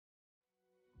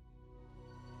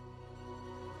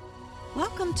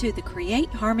Welcome to the Create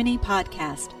Harmony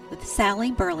podcast with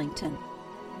Sally Burlington.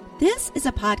 This is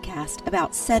a podcast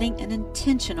about setting an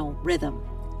intentional rhythm,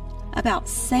 about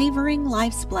savoring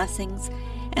life's blessings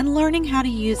and learning how to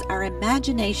use our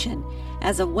imagination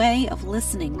as a way of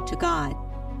listening to God.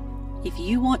 If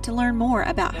you want to learn more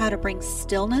about how to bring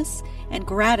stillness and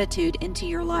gratitude into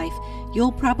your life,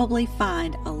 you'll probably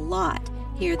find a lot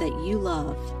here that you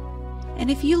love. And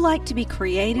if you like to be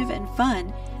creative and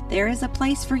fun, there is a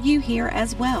place for you here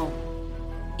as well.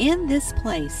 In this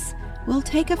place, we'll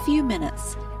take a few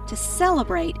minutes to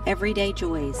celebrate everyday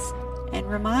joys and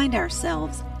remind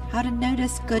ourselves how to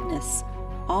notice goodness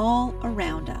all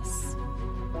around us.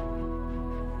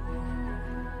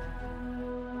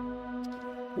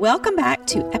 Welcome back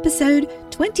to episode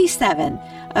 27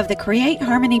 of the Create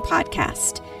Harmony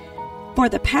podcast. For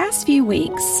the past few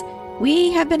weeks,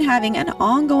 we have been having an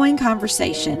ongoing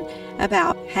conversation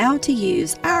about how to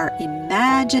use our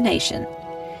imagination.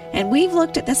 And we've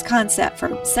looked at this concept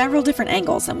from several different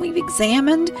angles, and we've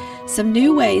examined some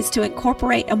new ways to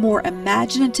incorporate a more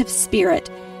imaginative spirit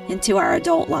into our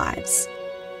adult lives.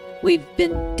 We've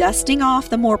been dusting off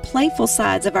the more playful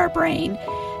sides of our brain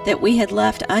that we had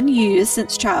left unused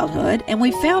since childhood, and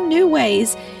we found new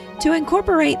ways to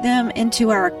incorporate them into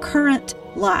our current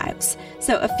lives.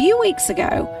 So a few weeks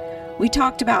ago, we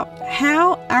talked about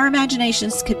how our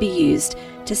imaginations could be used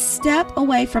to step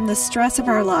away from the stress of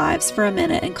our lives for a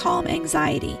minute and calm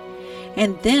anxiety.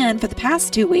 And then for the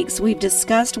past 2 weeks, we've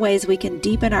discussed ways we can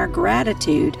deepen our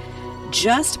gratitude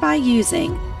just by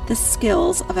using the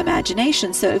skills of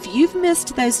imagination. So if you've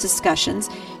missed those discussions,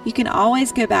 you can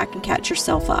always go back and catch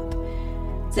yourself up.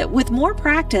 So with more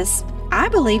practice, I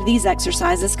believe these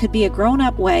exercises could be a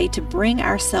grown-up way to bring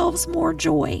ourselves more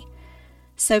joy.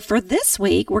 So for this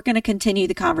week, we're going to continue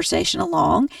the conversation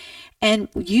along and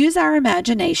use our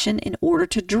imagination in order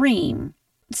to dream.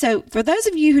 So for those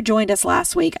of you who joined us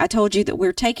last week, I told you that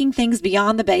we're taking things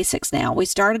beyond the basics now. We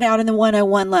started out in the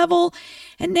 101 level,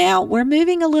 and now we're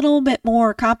moving a little bit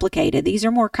more complicated. These are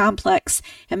more complex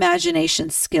imagination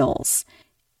skills.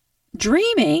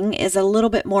 Dreaming is a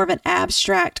little bit more of an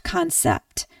abstract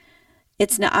concept.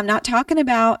 I'm not talking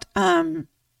about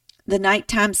the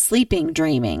nighttime sleeping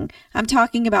dreaming. I'm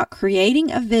talking about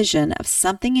creating a vision of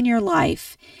something in your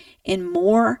life in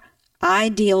more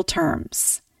ideal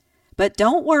terms. But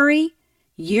don't worry,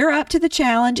 you're up to the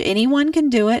challenge. Anyone can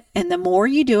do it, and the more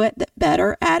you do it, the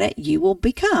better at it you will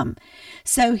become.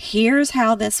 So here's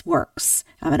how this works.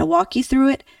 I'm going to walk you through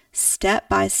it step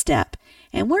by step,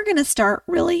 and we're going to start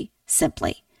really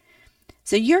simply.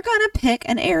 So you're going to pick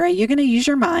an area, you're going to use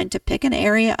your mind to pick an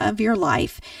area of your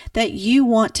life that you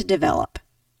want to develop.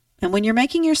 And when you're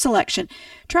making your selection,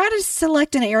 try to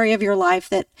select an area of your life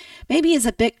that maybe is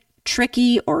a bit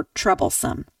tricky or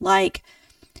troublesome, like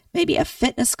maybe a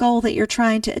fitness goal that you're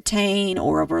trying to attain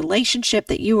or a relationship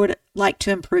that you would like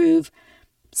to improve,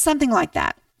 something like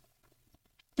that.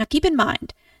 Now keep in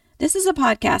mind, this is a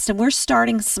podcast and we're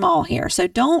starting small here. So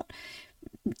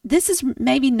this is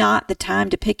maybe not the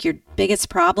time to pick your biggest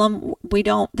problem.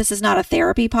 This is not a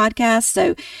therapy podcast,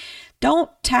 so don't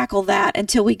tackle that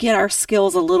until we get our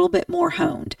skills a little bit more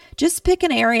honed. Just pick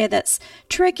an area that's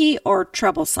tricky or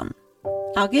troublesome.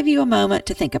 I'll give you a moment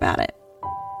to think about it.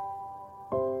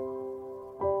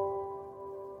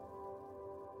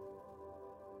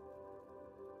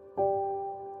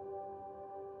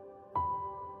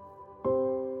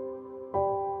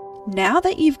 Now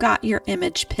that you've got your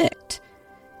image picked,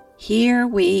 here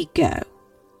we go.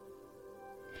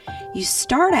 You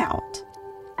start out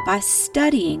by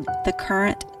studying the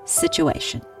current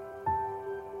situation.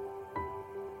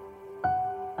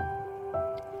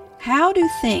 How do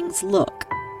things look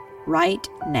right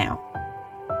now?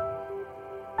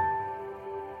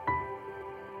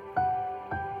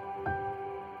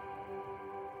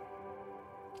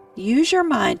 Use your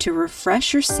mind to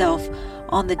refresh yourself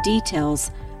on the details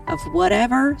of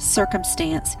whatever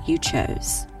circumstance you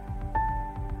chose.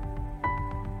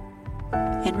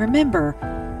 And remember,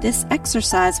 this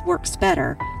exercise works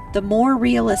better the more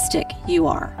realistic you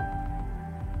are.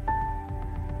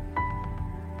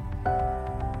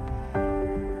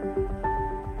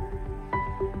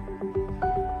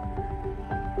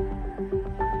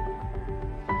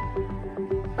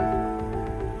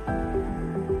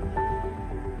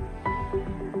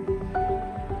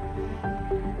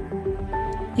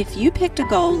 If you picked a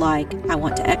goal like, I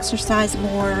want to exercise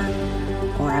more,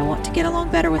 or I want to get along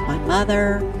better with my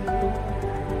mother,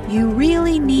 you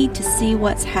really need to see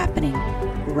what's happening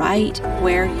right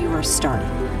where you are starting.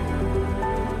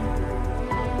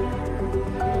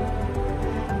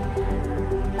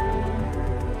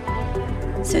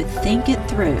 So think it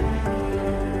through.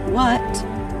 What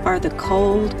are the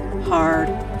cold, hard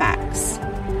facts?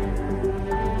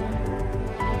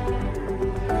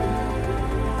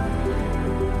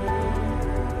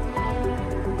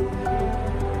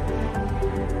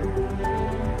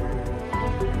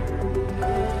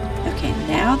 Okay,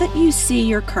 now that you see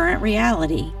your current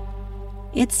reality,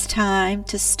 it's time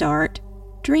to start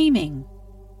dreaming.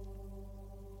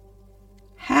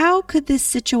 How could this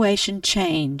situation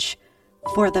change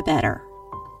for the better?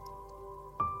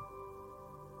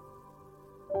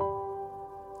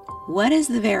 What is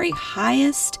the very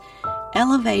highest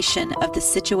elevation of the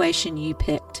situation you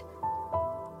picked?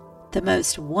 The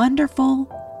most wonderful,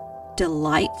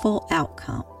 delightful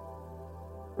outcome.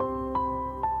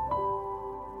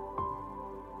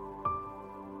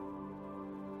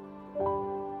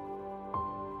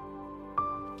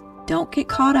 Don't get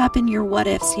caught up in your what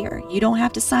ifs here. You don't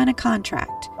have to sign a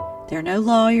contract. There are no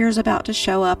lawyers about to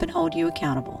show up and hold you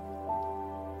accountable.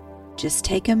 Just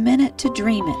take a minute to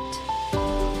dream it.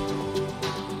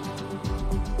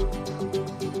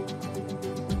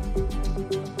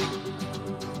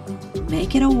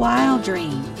 Make it a wild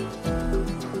dream.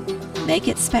 Make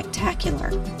it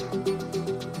spectacular.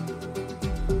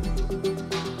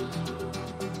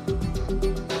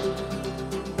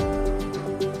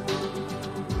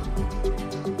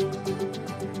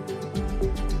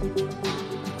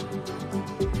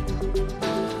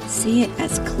 See it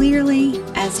as clearly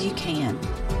as you can.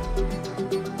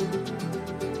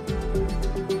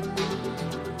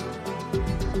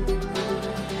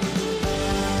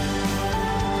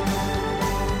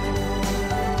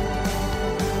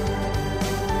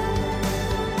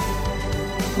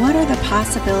 What are the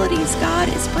possibilities God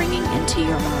is bringing into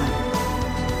your mind?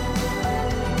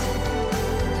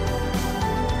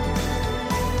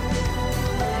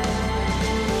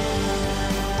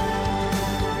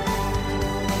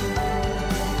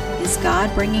 Is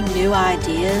God bringing new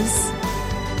ideas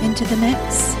into the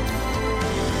mix?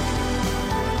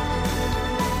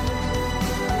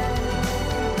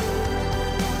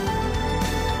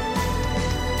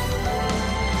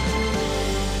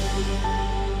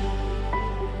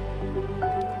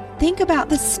 Think about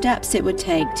the steps it would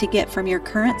take to get from your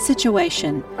current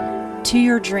situation to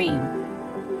your dream.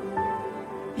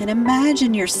 And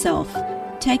imagine yourself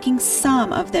taking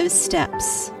some of those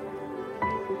steps.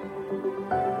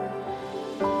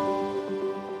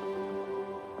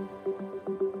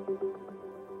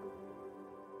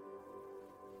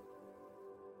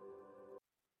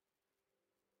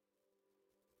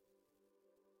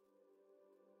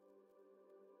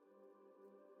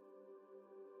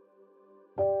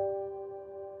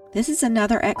 This is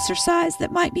another exercise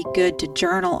that might be good to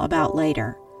journal about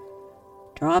later.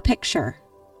 Draw a picture.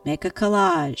 Make a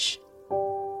collage.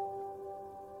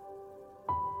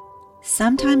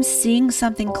 Sometimes seeing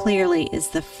something clearly is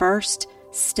the first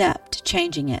step to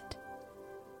changing it.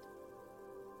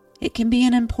 It can be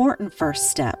an important first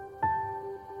step.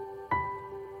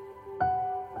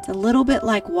 It's a little bit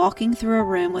like walking through a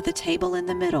room with a table in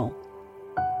the middle.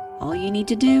 All you need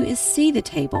to do is see the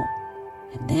table,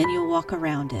 and then you'll walk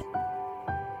around it.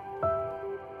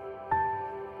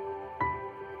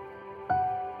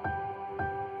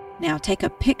 Now take a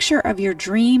picture of your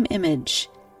dream image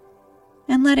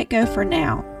and let it go for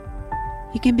now.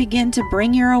 You can begin to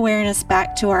bring your awareness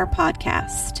back to our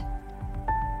podcast,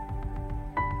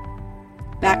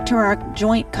 back to our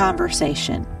joint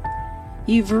conversation.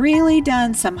 You've really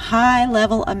done some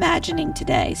high-level imagining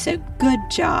today, so good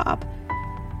job.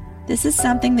 This is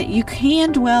something that you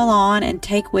can dwell on and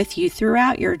take with you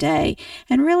throughout your day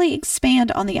and really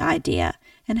expand on the idea.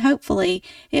 And hopefully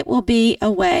it will be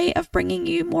a way of bringing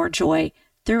you more joy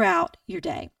throughout your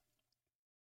day.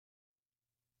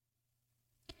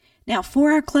 Now,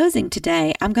 for our closing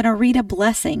today, I'm going to read a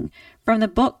blessing from the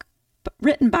book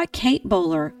written by Kate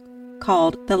Bowler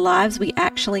called The Lives We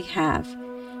Actually Have.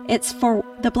 It's for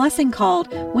the blessing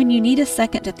called When You Need a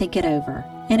Second to Think It Over,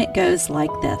 and it goes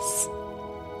like this.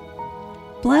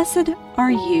 Blessed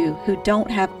are you who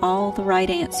don't have all the right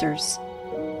answers,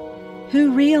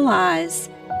 who realize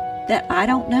that I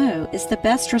don't know is the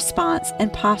best response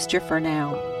and posture for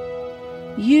now.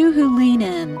 You who lean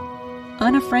in,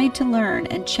 unafraid to learn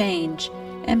and change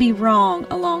and be wrong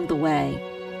along the way.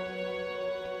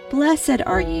 Blessed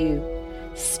are you,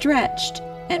 stretched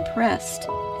and pressed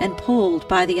and pulled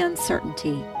by the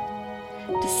uncertainty,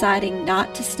 deciding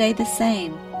not to stay the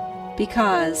same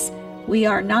because we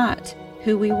are not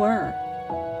who we were.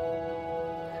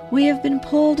 We have been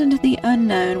pulled into the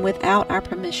unknown without our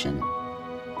permission,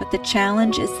 but the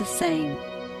challenge is the same.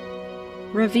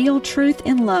 Reveal truth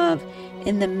in love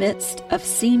in the midst of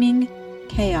seeming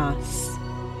chaos.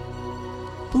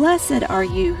 Blessed are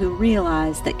you who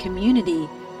realize that community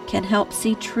can help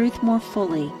see truth more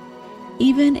fully,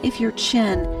 even if your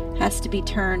chin has to be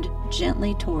turned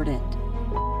gently toward it.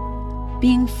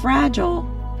 Being fragile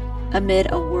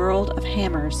amid a world of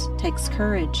hammers takes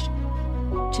courage.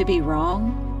 To be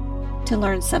wrong, to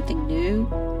learn something new,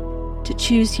 to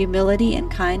choose humility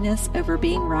and kindness over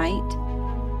being right.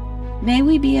 May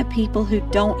we be a people who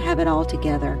don't have it all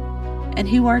together and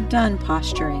who are done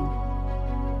posturing.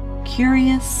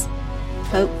 Curious,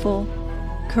 hopeful,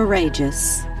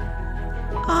 courageous.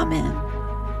 Amen.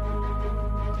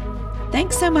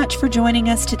 Thanks so much for joining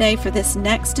us today for this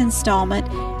next installment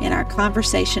in our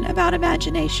conversation about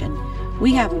imagination.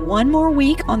 We have one more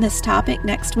week on this topic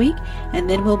next week, and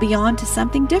then we'll be on to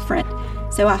something different.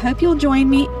 So I hope you'll join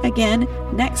me again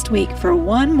next week for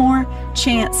one more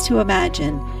chance to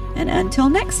imagine. And until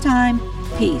next time,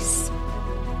 peace.